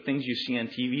names of things you see on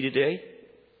TV today,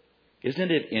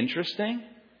 isn't it interesting?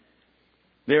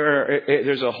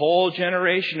 There's a whole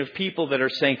generation of people that are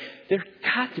saying, there's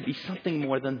got to be something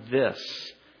more than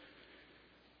this.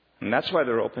 And that's why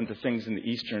they're open to things in the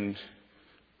Eastern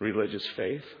religious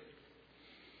faith.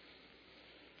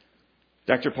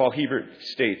 Dr. Paul Hebert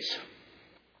states,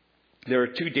 there are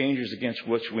two dangers against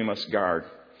which we must guard.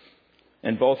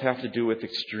 And both have to do with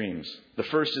extremes. The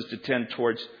first is to tend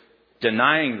towards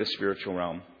denying the spiritual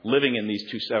realm, living in these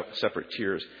two separate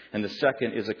tiers. And the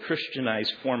second is a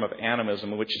Christianized form of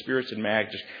animism in which spirits and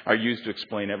magic are used to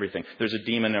explain everything. There's a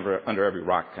demon under every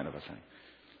rock kind of a thing.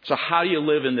 So how do you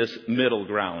live in this middle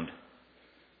ground?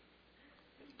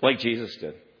 Like Jesus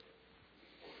did.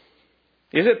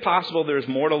 Is it possible there is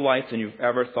more to life than you've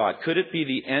ever thought? Could it be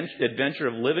the adventure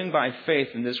of living by faith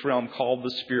in this realm called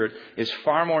the Spirit is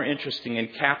far more interesting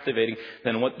and captivating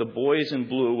than what the boys in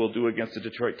blue will do against the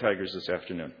Detroit Tigers this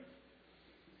afternoon?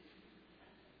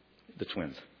 The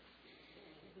Twins.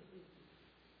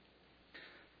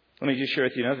 Let me just share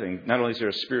with you another thing. Not only is there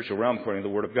a spiritual realm according to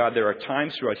the Word of God, there are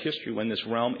times throughout history when this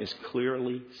realm is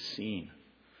clearly seen.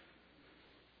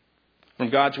 From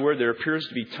God's Word, there appears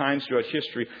to be times throughout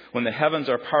history when the heavens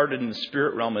are parted and the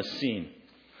spirit realm is seen.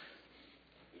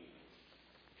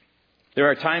 There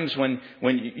are times when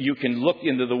you can look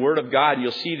into the Word of God and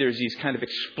you'll see there's these kind of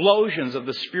explosions of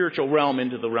the spiritual realm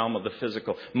into the realm of the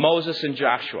physical. Moses and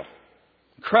Joshua.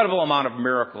 Incredible amount of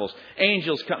miracles.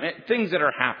 Angels come. Things that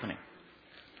are happening.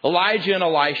 Elijah and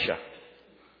Elisha.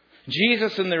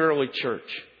 Jesus in the early church.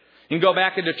 You can go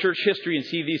back into church history and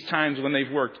see these times when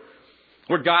they've worked.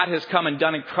 Where God has come and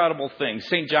done incredible things.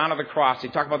 St. John of the Cross. They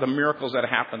talk about the miracles that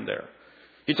happened there.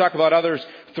 You talk about others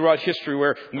throughout history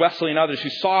where Wesley and others who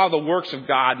saw the works of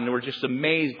God and were just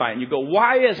amazed by it. And you go,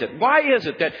 why is it? Why is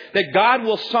it that God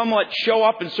will somewhat show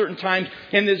up in certain times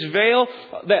and this veil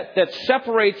that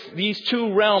separates these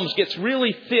two realms gets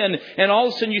really thin and all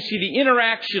of a sudden you see the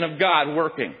interaction of God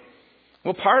working?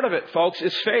 Well, part of it, folks,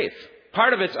 is faith.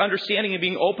 Part of it's understanding and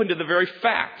being open to the very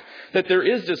fact that there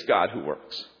is this God who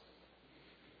works.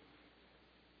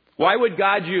 Why would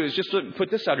God use, just to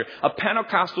put this out here, a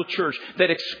Pentecostal church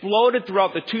that exploded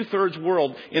throughout the two-thirds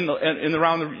world in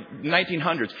around the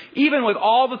 1900s? Even with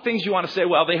all the things you want to say,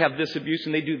 well, they have this abuse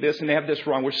and they do this and they have this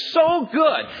wrong. We're so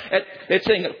good at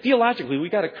saying theologically we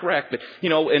got to correct, but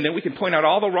and then we can point out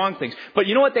all the wrong things. But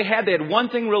you know what they had? They had one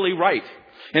thing really right.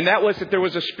 And that was that there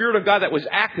was a Spirit of God that was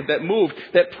active, that moved,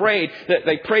 that prayed, that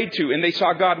they prayed to, and they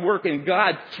saw God work. And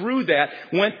God, through that,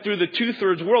 went through the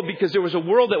two-thirds world because there was a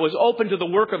world that was open to the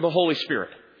work of the Holy Spirit.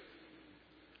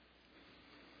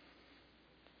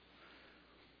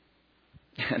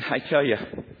 And I tell you,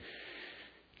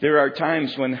 there are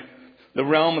times when the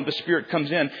realm of the Spirit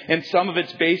comes in. And some of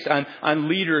it's based on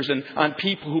leaders and on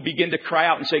people who begin to cry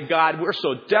out and say, God, we're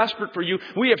so desperate for you.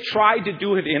 We have tried to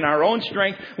do it in our own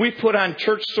strength. We've put on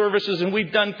church services and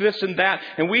we've done this and that.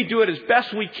 And we do it as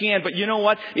best we can. But you know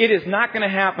what? It is not going to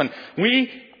happen. We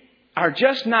are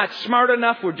just not smart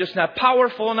enough. We're just not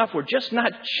powerful enough. We're just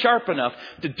not sharp enough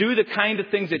to do the kind of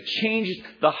things that changes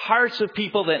the hearts of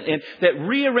people, that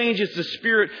rearranges the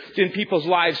spirit in people's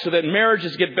lives so that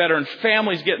marriages get better and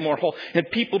families get more whole and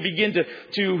people begin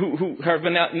to who have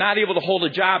been not able to hold a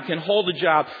job can hold a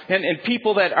job and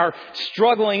people that are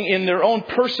struggling in their own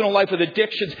personal life with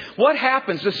addictions. What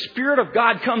happens? The Spirit of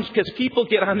God comes because people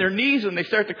get on their knees and they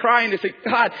start to cry and they say,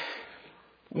 God,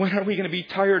 when are we going to be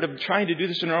tired of trying to do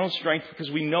this in our own strength?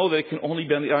 Because we know that it can only be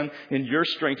done in your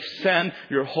strength. Send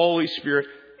your Holy Spirit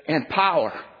and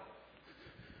power.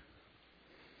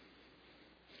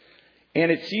 And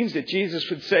it seems that Jesus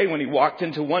would say when he walked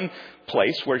into one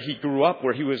place where he grew up,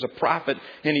 where he was a prophet,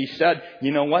 and he said,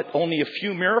 you know what? Only a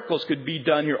few miracles could be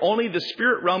done here. Only the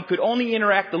spirit realm could only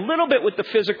interact a little bit with the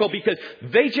physical because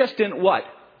they just didn't what?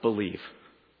 Believe.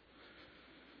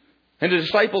 And the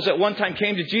disciples at one time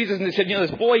came to Jesus and they said,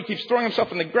 this boy, he keeps throwing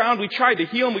himself on the ground. We tried to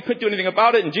heal him. We couldn't do anything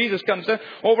about it. And Jesus comes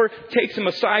over, takes him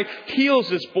aside, heals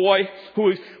this boy who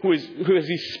has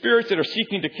these spirits that are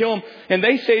seeking to kill him. And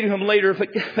they say to him later,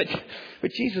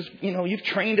 but Jesus, you've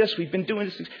trained us. We've been doing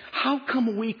this. How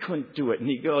come we couldn't do it? And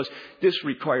he goes, this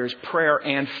requires prayer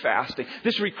and fasting.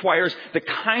 This requires the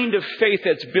kind of faith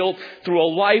that's built through a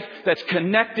life that's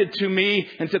connected to me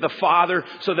and to the Father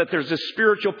so that there's a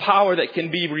spiritual power that can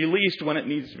be released when it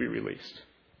needs to be released.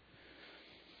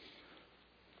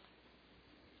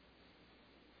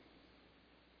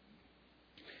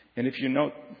 And if you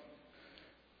note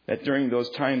that during those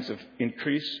times of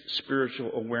increased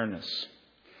spiritual awareness,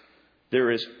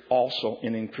 there is also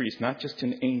an increase, not just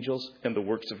in angels and the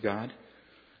works of God,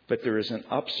 but there is an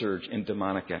upsurge in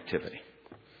demonic activity.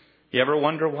 You ever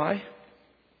wonder why?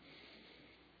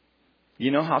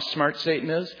 You know how smart Satan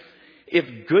is?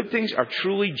 If good things are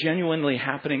truly, genuinely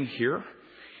happening here,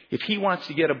 if he wants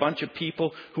to get a bunch of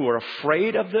people who are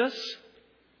afraid of this,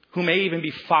 who may even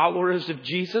be followers of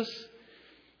Jesus,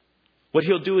 what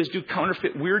he'll do is do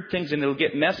counterfeit weird things and it'll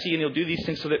get messy and he'll do these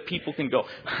things so that people can go,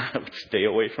 stay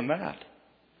away from that.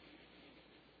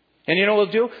 And you know what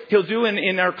he'll do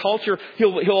in our culture,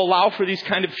 he'll allow for these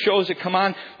kind of shows that come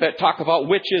on that talk about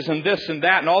witches and this and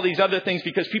that and all these other things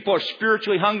because people are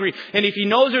spiritually hungry. And if he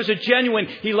knows there's a genuine,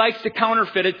 he likes to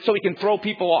counterfeit it so he can throw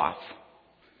people off.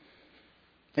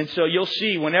 And so you'll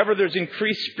see whenever there's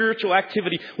increased spiritual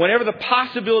activity, whenever the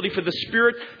possibility for the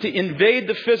Spirit to invade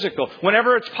the physical,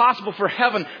 whenever it's possible for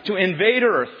heaven to invade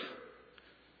earth,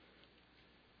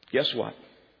 guess what?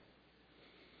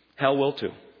 Hell will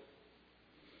too.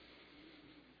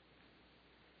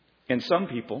 And some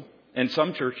people, and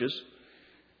some churches,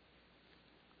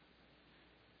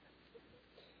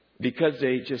 because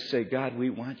they just say, God, we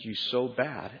want you so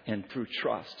bad, and through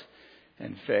trust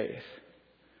and faith,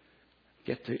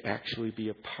 get to actually be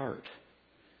a part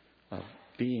of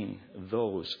being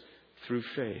those through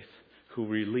faith who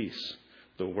release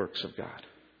the works of God.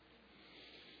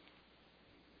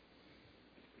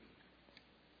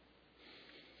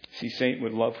 See, Satan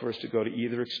would love for us to go to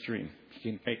either extreme.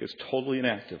 can make us totally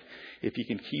inactive if he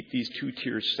can keep these two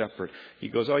tiers separate. He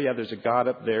goes, oh yeah, there's a God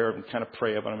up there, and kind of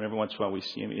pray about him. Every once in a while we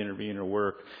see him intervene or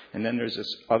work. And then there's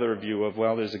this other view of,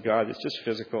 well, there's a God that's just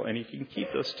physical, and he can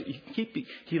keep us,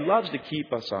 he loves to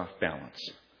keep us off balance.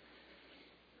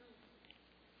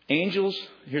 Angels,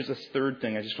 here's this third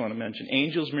thing I just want to mention.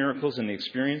 Angels, miracles, and the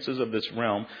experiences of this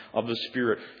realm of the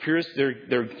Spirit.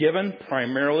 They're given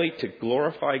primarily to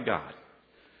glorify God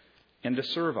and to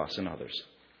serve us and others.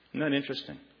 Isn't that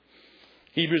interesting?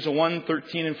 Hebrews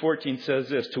 1:13 and 14 says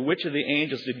this, to which of the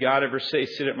angels did God ever say,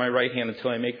 sit at my right hand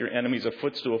until I make your enemies a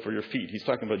footstool for your feet? He's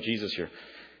talking about Jesus here.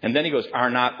 And then he goes,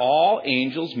 are not all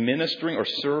angels ministering or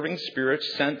serving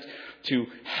spirits sent to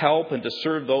help and to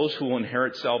serve those who will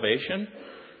inherit salvation?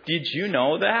 Did you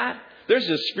know that? There's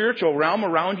a spiritual realm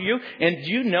around you. And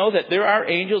do you know that there are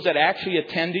angels that actually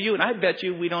attend to you? And I bet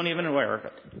you we don't even aware of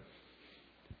it.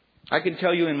 I can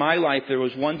tell you in my life there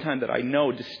was one time that I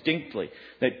know distinctly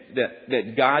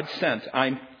that God sent,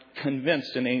 I'm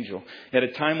convinced, an angel. At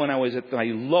a time when I was at my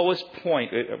lowest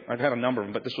point. I've had a number of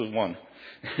them, but this was one.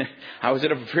 I was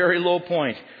at a very low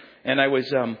point. And I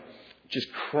was just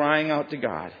crying out to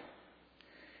God.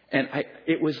 And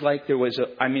it was like there was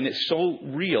it's so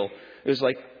real. It was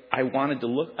like I wanted to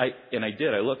look, and I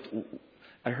did. I looked,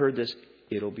 I heard this,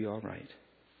 it'll be all right.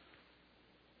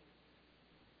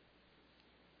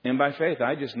 And by faith,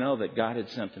 I just know that God had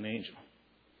sent an angel.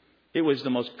 It was the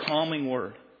most calming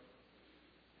word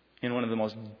in one of the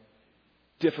most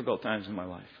difficult times in my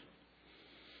life.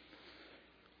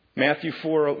 Matthew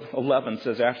 4:11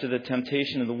 says, after the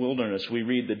temptation in the wilderness, we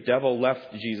read, the devil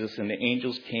left Jesus and the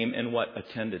angels came and what?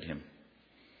 Attended him.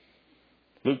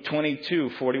 Luke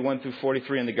 22:41 through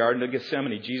 43, in the Garden of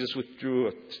Gethsemane, Jesus withdrew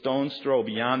a stone's throw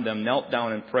beyond them, knelt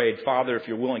down and prayed, Father, if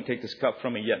you're willing, take this cup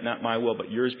from me, yet not my will,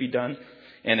 but yours be done.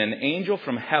 And an angel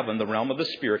from heaven, the realm of the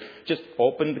Spirit, just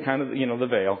opened kind of, the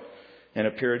veil and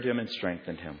appeared to him and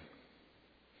strengthened him.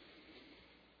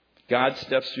 God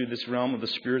steps through this realm of the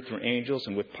Spirit through angels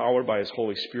and with power by His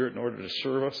Holy Spirit in order to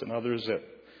serve us and others that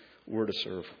we're to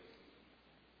serve.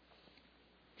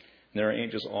 And there are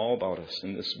angels all about us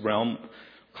in this realm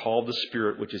called the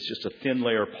Spirit, which is just a thin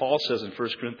layer. Paul says in 1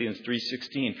 Corinthians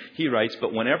 3:16, he writes,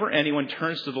 but whenever anyone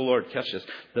turns to the Lord, catch this,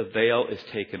 the veil is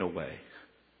taken away.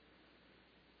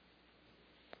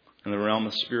 And the realm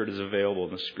of the Spirit is available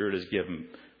and the Spirit is given,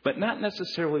 but not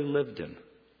necessarily lived in.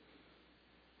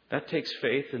 That takes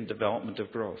faith and development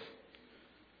of growth.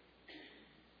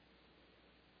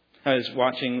 I was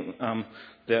watching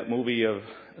that movie of,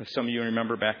 some of you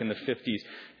remember back in the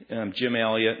 50s, Jim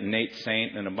Elliot and Nate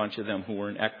Saint and a bunch of them who were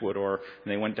in Ecuador.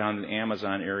 And they went down to the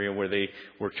Amazon area where they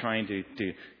were trying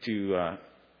to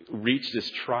reach this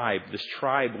tribe. This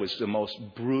tribe was the most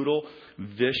brutal,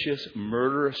 vicious,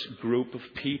 murderous group of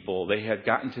people. They had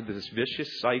gotten to this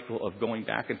vicious cycle of going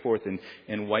back and forth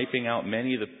and wiping out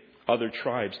many of the other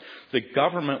tribes. The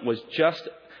government was just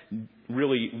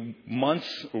really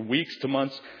months or weeks to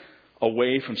months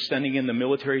away from sending in the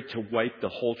military to wipe the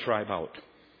whole tribe out.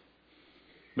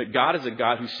 But God is a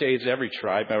God who saves every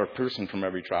tribe, or a person from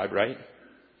every tribe, right?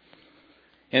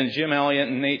 And Jim Elliot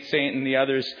and Nate Saint and the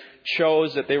others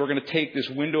chose that they were going to take this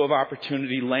window of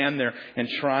opportunity, land there, and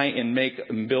try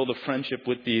and build a friendship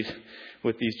with these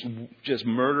just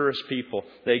murderous people.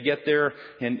 They get there,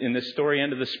 and the story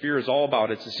End of the Spear is all about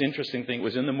it. It's this interesting thing. It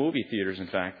was in the movie theaters, in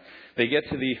fact. They get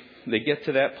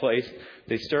to that place.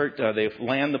 They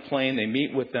land the plane. They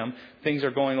meet with them. Things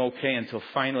are going okay until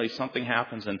finally something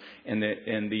happens, and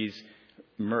this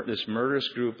murderous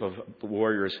group of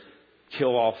warriors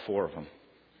kill all four of them.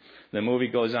 The movie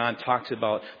goes on, talks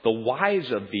about the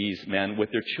wives of these men with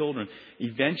their children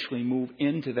eventually move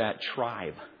into that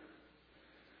tribe.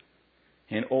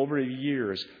 And over the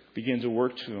years, begin to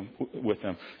work with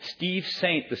them. Steve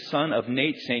Saint, the son of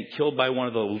Nate Saint, killed by one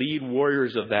of the lead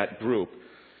warriors of that group,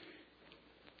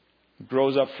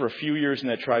 grows up for a few years in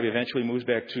that tribe, eventually moves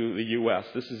back to the U.S.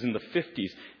 This is in the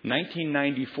 50s.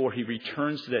 1994, he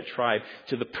returns to that tribe,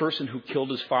 to the person who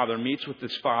killed his father, meets with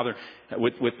his father,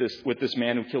 with this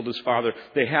man who killed his father.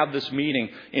 They have this meeting,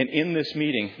 and in this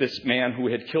meeting, this man who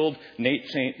had killed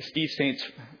Steve Saint's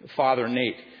father,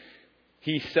 Nate,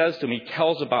 he says to him, he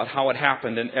tells about how it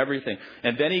happened and everything.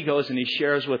 And then he goes and he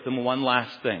shares with them one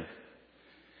last thing.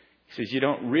 He says, you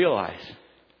don't realize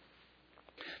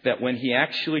that when he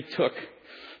actually took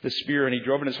the spear and he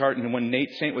drove in his heart, and when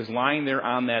Nate Saint was lying there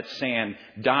on that sand,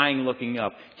 dying, looking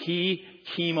up, he,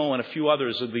 Chemo, and a few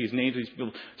others of these names of these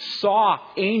people saw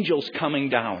angels coming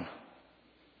down.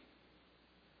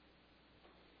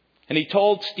 And he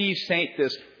told Steve Saint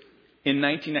this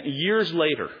years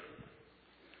later.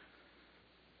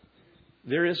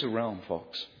 There is a realm,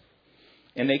 folks.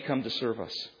 And they come to serve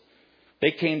us.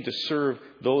 They came to serve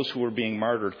those who were being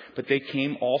martyred, but they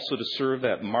came also to serve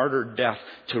that martyr death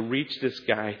to reach this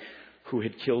guy who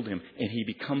had killed him. And he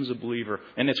becomes a believer.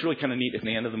 And it's really kind of neat. At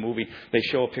the end of the movie, they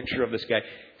show a picture of this guy.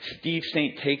 Steve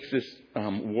Saint takes this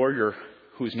warrior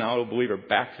who's now a believer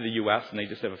back to the U.S., and they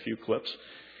just have a few clips.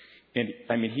 And,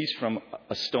 I mean, he's from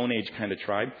a Stone Age kind of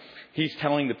tribe. He's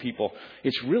telling the people,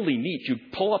 it's really neat. You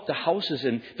pull up the houses,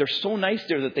 and they're so nice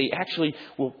there that they actually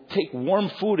will take warm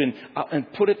food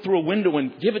and put it through a window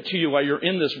and give it to you while you're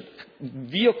in this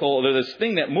vehicle or this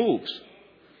thing that moves.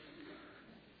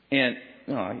 And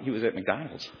he was at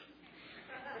McDonald's.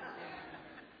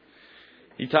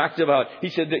 He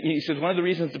said one of the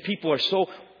reasons the people are so...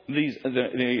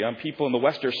 The people in the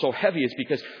West are so heavy is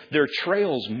because their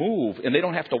trails move and they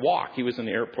don't have to walk. He was in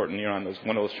the airport and on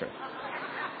one of those trails.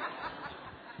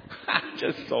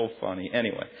 Just so funny.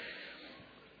 Anyway.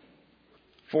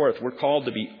 Fourth, we're called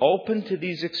to be open to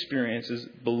these experiences,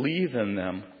 believe in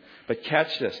them, but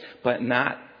catch this, but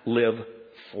not live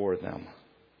for them.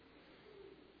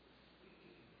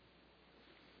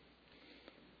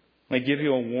 I give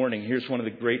you a warning. Here's one of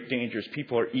the great dangers.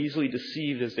 People are easily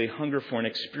deceived as they hunger for an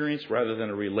experience rather than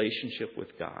a relationship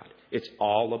with God. It's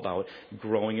all about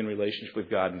growing in relationship with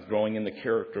God and growing in the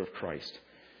character of Christ.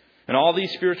 And all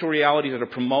these spiritual realities are to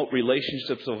promote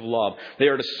relationships of love. They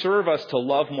are to serve us to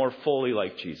love more fully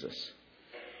like Jesus.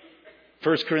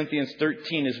 1 Corinthians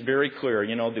 13 is very clear.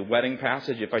 You know, the wedding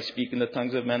passage, if I speak in the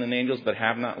tongues of men and angels but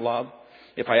have not love.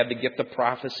 If I have the gift of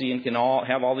prophecy and can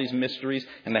have all these mysteries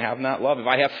and I have not love. If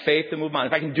I have faith to move on.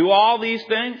 If I can do all these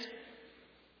things,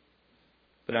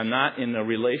 but I'm not in a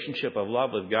relationship of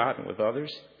love with God and with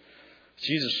others.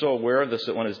 Jesus is so aware of this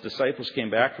that when his disciples came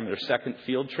back from their second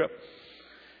field trip,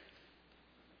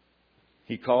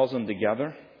 he calls them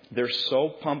together. They're so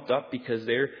pumped up because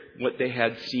what they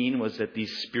had seen was that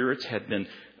these spirits had been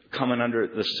coming under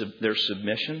their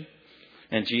submission.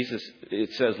 And Jesus,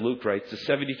 it says, Luke writes, the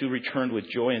 72 returned with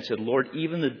joy and said, Lord,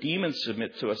 even the demons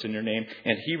submit to us in your name.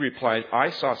 And he replied,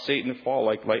 I saw Satan fall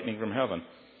like lightning from heaven.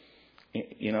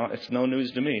 You know, it's no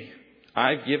news to me.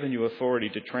 I've given you authority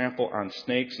to trample on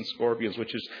snakes and scorpions,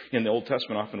 which is in the Old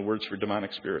Testament often words for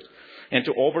demonic spirits, and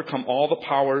to overcome all the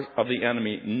power of the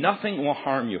enemy. Nothing will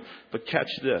harm you. But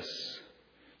catch this.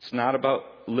 It's not about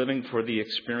living for the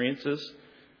experiences.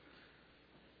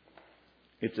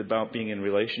 It's about being in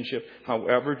relationship.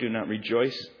 However, do not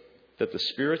rejoice that the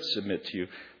spirits submit to you,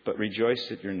 but rejoice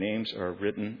that your names are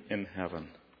written in heaven.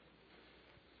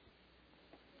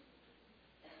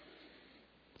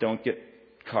 Don't get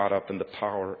caught up in the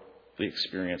power, the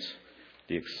experience,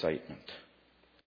 the excitement.